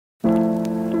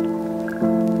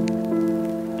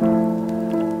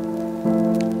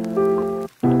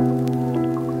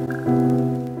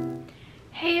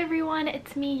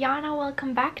Yana,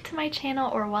 welcome back to my channel,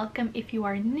 or welcome if you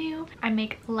are new. I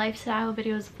make lifestyle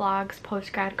videos, vlogs,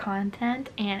 post-grad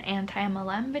content, and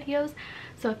anti-MLM videos.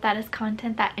 So if that is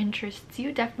content that interests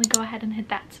you, definitely go ahead and hit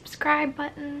that subscribe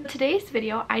button. Today's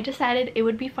video, I decided it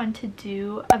would be fun to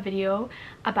do a video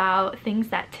about things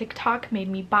that TikTok made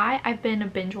me buy. I've been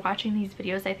binge watching these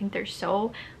videos. I think they're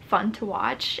so fun to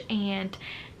watch, and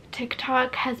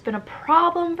TikTok has been a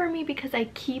problem for me because I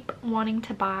keep wanting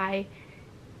to buy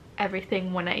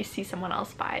everything when I see someone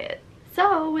else buy it.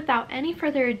 So without any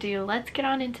further ado, let's get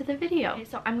on into the video. Okay,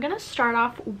 so I'm gonna start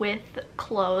off with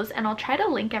clothes, and I'll try to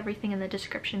link everything in the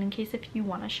description in case if you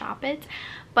want to shop it.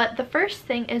 But the first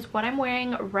thing is what I'm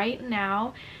wearing right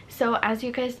now. So as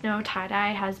you guys know,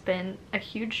 tie-dye has been a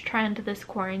huge trend this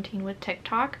quarantine with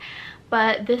TikTok,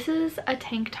 but this is a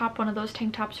tank top, one of those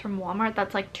tank tops from Walmart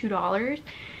that's like $2.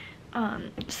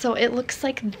 So it looks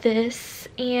like this,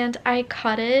 and I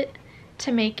cut it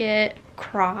to make it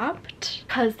cropped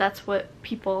because that's what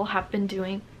people have been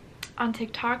doing on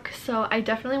TikTok. So I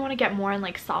definitely want to get more in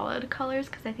like solid colors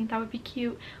because I think that would be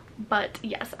cute. But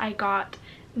yes, I got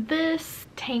this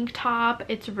tank top.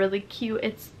 It's really cute.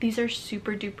 These are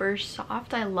super duper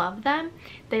soft. I love them.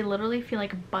 They literally feel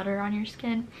like butter on your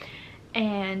skin.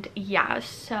 And yeah,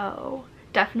 so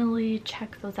definitely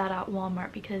check those out at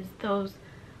Walmart because those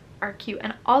are cute.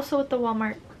 And also with the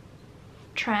Walmart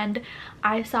trend,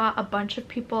 I saw a bunch of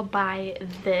people buy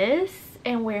this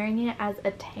and wearing it as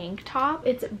a tank top.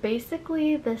 It's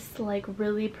basically this like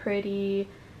really pretty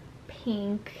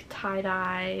pink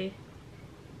tie-dye.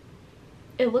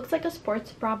 It looks like a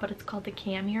sports bra, but it's called the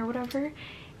cami or whatever,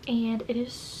 and it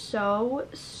is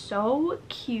so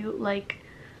cute. Like,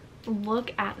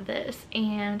 look at this.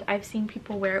 And I've seen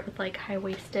people wear it with like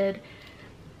high-waisted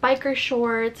biker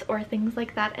shorts or things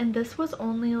like that, and this was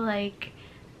only like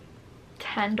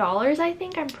 $10, I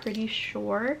think. I'm pretty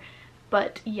sure.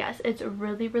 But yes, it's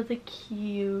really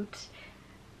cute.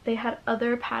 They had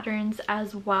other patterns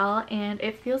as well, and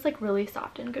it feels like really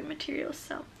soft and good material,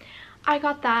 so I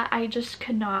got that. I just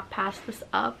could not pass this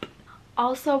up.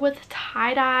 Also with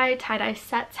tie-dye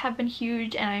sets have been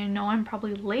huge, and I know I'm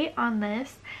probably late on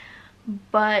this,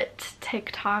 but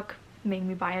TikTok made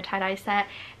me buy a tie-dye set,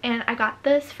 and I got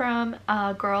this from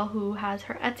a girl who has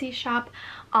her Etsy shop.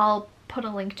 I'll put a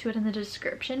link to it in the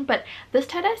description. But this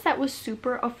tie-dye set was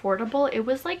super affordable. It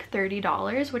was like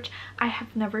 $30, which I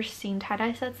have never seen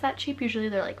tie-dye sets that cheap. Usually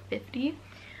they're like $50.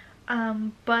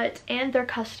 And they're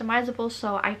customizable,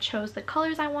 so I chose the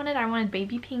colors I wanted. I wanted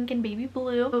baby pink and baby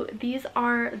blue. So these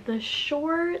are the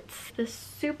shorts, this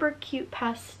super cute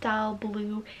pastel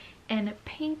blue and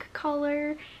pink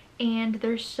color, and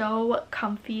they're so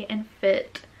comfy and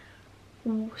fit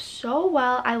so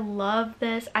well. I love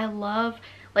this. I love,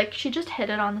 like, she just hit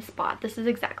it on the spot. This is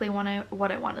exactly what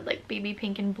I wanted, like baby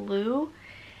pink and blue.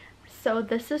 So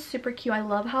this is super cute. I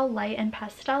love how light and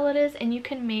pastel it is, and you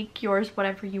can make yours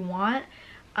whatever you want.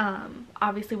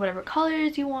 Obviously whatever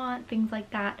colors you want, things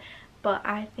like that. But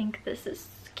I think this is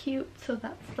cute. So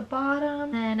that's the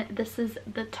bottom, and this is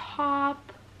the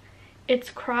top. It's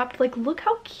cropped. Like, look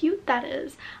how cute that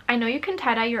is. I know you can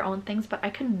tie-dye your own things, but I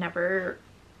could never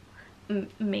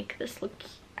make this look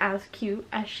as cute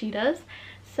as she does.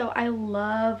 So I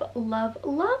love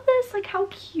this. Like, how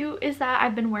cute is that?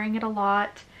 I've been wearing it a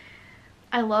lot.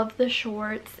 I love the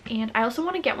shorts, and I also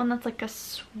want to get one that's like a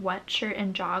sweatshirt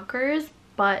and joggers,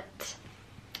 but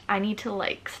I need to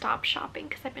like stop shopping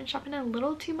because I've been shopping a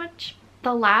little too much.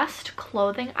 The last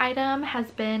clothing item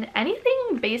has been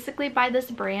anything basically by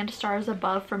this brand, Stars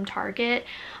Above from Target.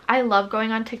 I love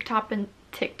going on TikTok and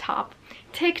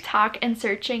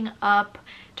searching up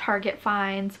Target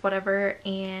finds, whatever,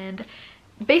 and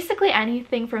basically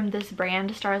anything from this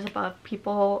brand, Stars Above,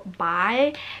 people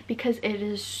buy because it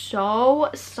is so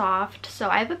soft. So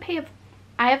I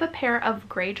have a pair of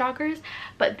gray joggers,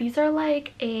 but these are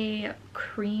like a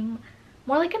cream,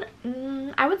 more like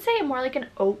an I would say more like an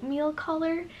oatmeal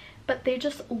color, but they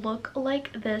just look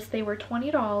like this. They were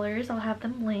 $20. I'll have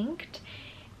them linked.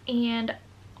 And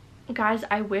guys,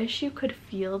 I wish you could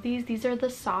feel these. These are the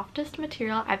softest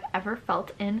material I've ever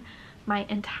felt in my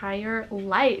entire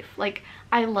life. Like,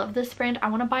 I love this brand. I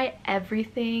want to buy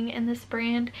everything in this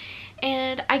brand,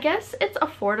 and I guess it's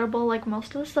affordable. Like,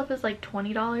 most of the stuff is like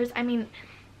 $20. I mean,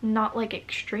 not like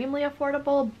extremely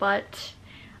affordable, but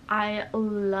I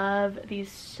love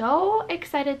these. So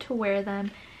excited to wear them.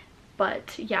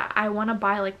 But yeah, I want to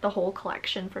buy like the whole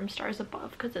collection from Stars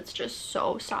Above because it's just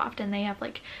so soft, and they have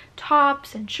like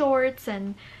tops and shorts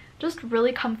and just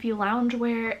really comfy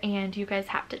loungewear, and you guys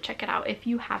have to check it out if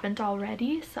you haven't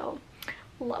already. So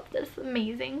love this.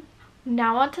 Amazing.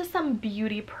 Now on to some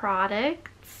beauty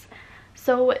products.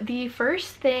 So the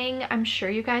first thing, I'm sure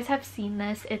you guys have seen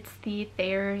this, it's the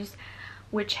Thayer's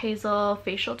Witch Hazel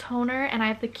Facial Toner, and I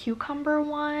have the cucumber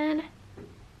one.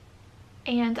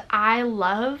 And I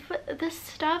love this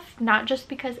stuff, not just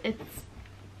because it's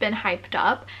been hyped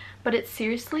up, but it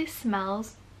seriously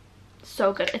smells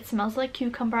so good. It smells like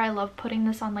cucumber. I love putting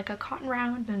this on like a cotton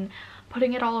round and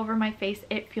putting it all over my face.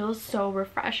 It feels so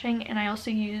refreshing. And I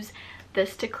also use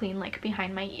this to clean like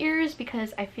behind my ears,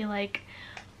 because I feel like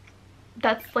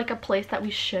that's like a place that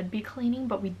we should be cleaning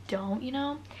but we don't, you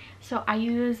know. So I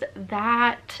use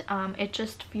that. It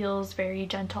just feels very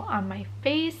gentle on my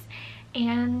face,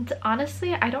 and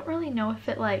honestly I don't really know if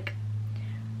it like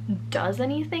does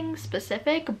anything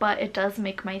specific, but it does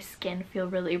make my skin feel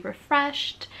really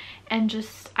refreshed. And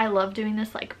just, I love doing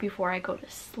this like before I go to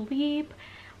sleep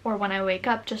or when I wake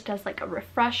up, just as like a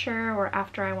refresher, or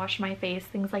after I wash my face,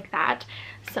 things like that.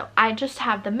 So I just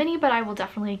have the mini, but I will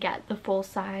definitely get the full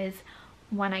size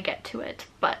when I get to it.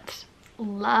 But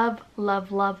love,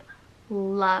 love, love,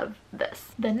 love this.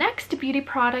 The next beauty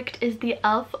product is the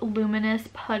e.l.f. Luminous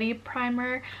Putty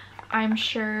Primer. I'm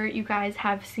sure you guys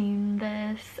have seen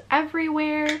this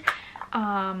everywhere,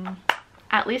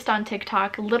 at least on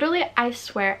TikTok. Literally, I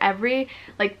swear every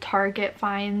like Target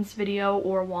finds video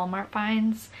or Walmart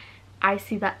finds, I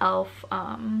see the e.l.f.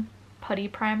 Putty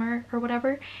Primer or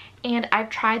whatever. And I've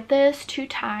tried this 2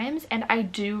 times and I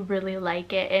do really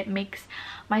like it. It makes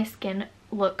my skin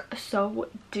look so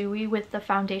dewy with the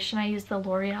foundation. I use the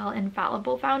L'Oreal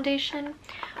Infallible foundation,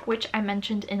 which I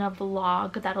mentioned in a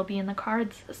vlog that'll be in the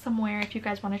cards somewhere if you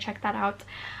guys want to check that out.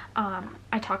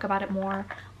 I talk about it more,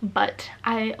 but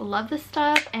I love this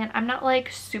stuff, and I'm not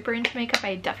like super into makeup.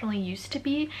 I definitely used to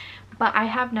be, but I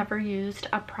have never used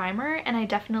a primer, and I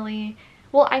definitely,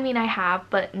 well, I mean I have,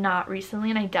 but not recently,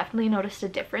 and I definitely noticed a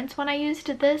difference when I used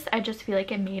this. I just feel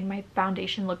like it made my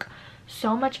foundation look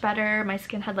so much better. My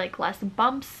skin had like less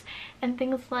bumps and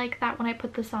things like that when I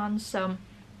put this on. So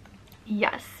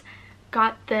yes,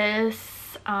 got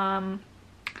this.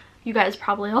 You guys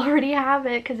probably already have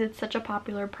it because it's such a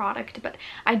popular product, but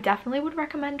I definitely would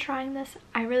recommend trying this.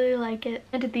 I really like it.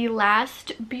 And the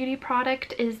last beauty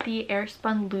product is the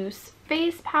Airspun Loose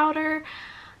Face Powder.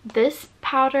 This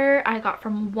powder I got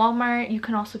from Walmart. You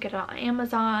can also get it on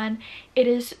Amazon. It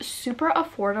is super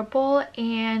affordable,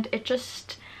 and it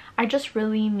just, I just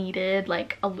really needed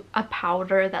like a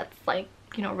powder that's like,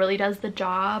 you know, really does the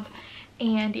job.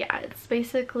 And yeah, it's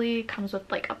basically comes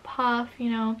with like a puff, you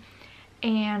know,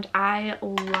 and I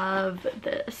love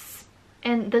this.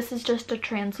 And this is just a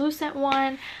translucent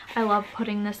one. I love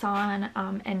putting this on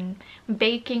and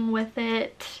baking with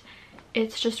it.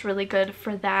 It's just really good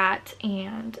for that.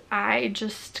 And I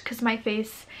just, because my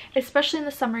face, especially in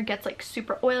the summer, gets like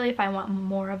super oily, if I want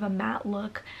more of a matte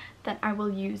look, then I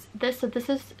will use this. So this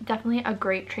is definitely a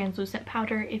great translucent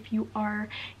powder if you are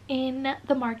in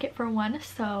the market for one.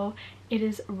 So it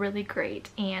is really great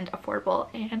and affordable,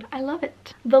 and I love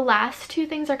it. The last 2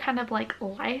 things are kind of like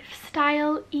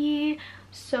lifestyle-y.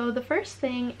 So the first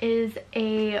thing is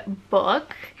a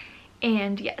book.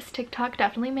 And yes, TikTok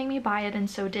definitely made me buy it, and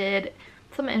so did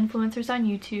some influencers on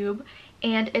YouTube.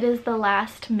 And it is The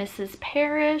Last Mrs.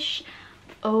 Parrish.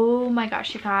 Oh my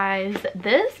gosh, you guys,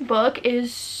 this book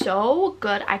is so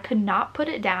good. I could not put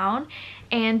it down,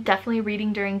 and definitely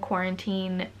reading during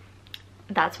quarantine,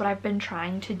 that's what I've been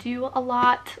trying to do a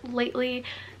lot lately.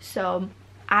 So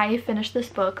I finished this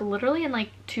book literally in like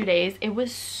 2 days. It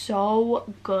was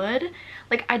so good.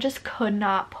 Like, I just could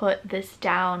not put this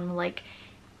down. Like,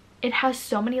 it has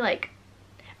so many like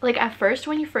at first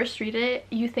when you first read it,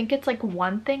 you think it's like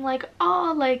one thing, like,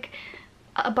 oh, like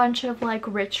a bunch of like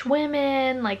rich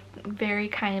women, like very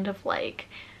kind of like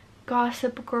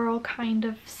Gossip Girl kind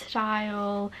of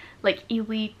style, like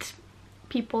elite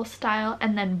people style,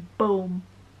 and then boom,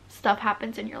 stuff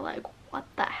happens and you're like, what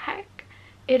the heck?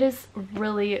 It is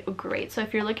really great. So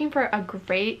if you're looking for a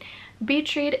great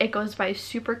beach read, it goes by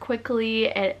super quickly.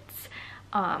 It's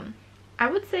I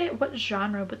would say, what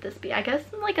genre would this be? I guess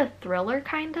like a thriller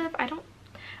kind of. I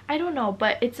don't know,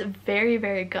 but it's very,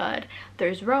 very good.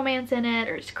 There's romance in it,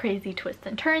 there's crazy twists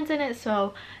and turns in it,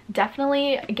 so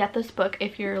definitely get this book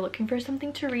if you're looking for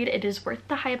something to read. It is worth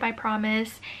the hype, I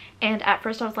promise. And at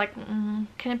first I was like, can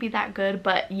it be that good?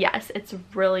 But yes, it's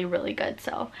really, really good.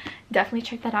 So definitely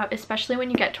check that out, especially when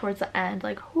you get towards the end.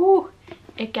 Like, whoo,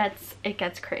 it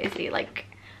gets crazy. Like,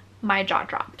 my jaw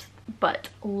drops. But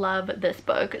love this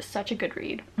book. Such a good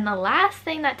read. And the last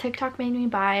thing that TikTok made me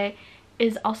buy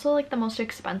is also like the most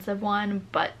expensive one,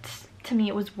 but to me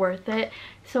it was worth it.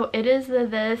 So it is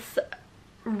this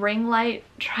ring light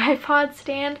tripod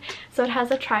stand. So it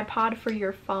has a tripod for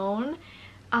your phone,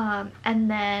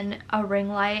 and then a ring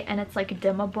light, and it's like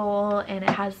dimmable, and it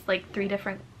has like 3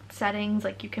 different settings.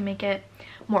 Like you can make it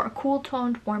more cool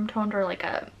toned, warm toned, or like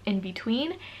a in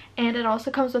between. And it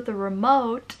also comes with a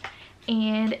remote,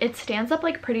 and it stands up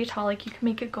like pretty tall. Like you can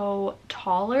make it go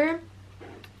taller,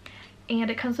 and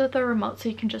it comes with a remote, so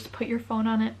you can just put your phone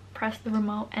on it, press the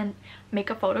remote, and make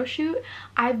a photo shoot.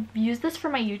 I've used this for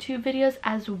my YouTube videos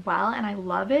as well, and I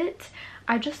love it.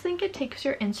 I just think it takes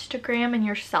your Instagram and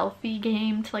your selfie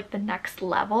game to like the next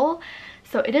level.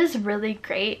 So it is really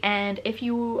great. And if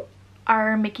you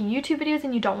are making YouTube videos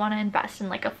and you don't want to invest in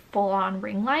like a full-on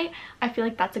ring light, I feel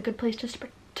like that's a good place to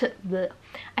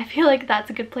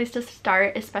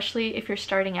start, especially if you're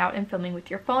starting out and filming with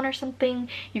your phone or something.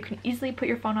 You can easily put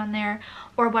your phone on there.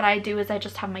 Or what I do is I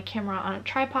just have my camera on a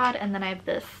tripod, and then I have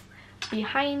this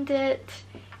behind it,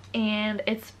 and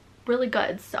it's really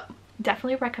good. So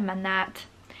definitely recommend that.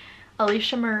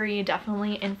 Alicia Marie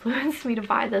definitely influenced me to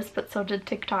buy this, but so did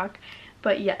TikTok.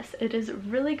 But yes, it is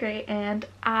really great, and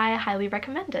I highly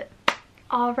recommend it.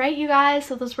 Alright you guys,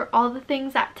 so those were all the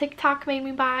things that TikTok made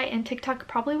me buy, and TikTok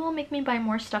probably will make me buy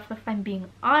more stuff if I'm being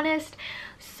honest.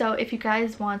 So if you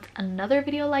guys want another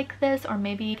video like this, or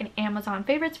maybe an Amazon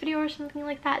favorites video or something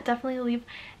like that, definitely leave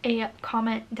a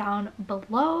comment down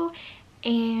below.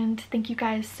 And thank you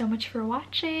guys so much for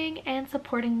watching and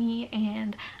supporting me,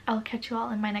 and I'll catch you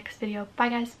all in my next video. Bye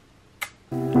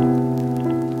guys!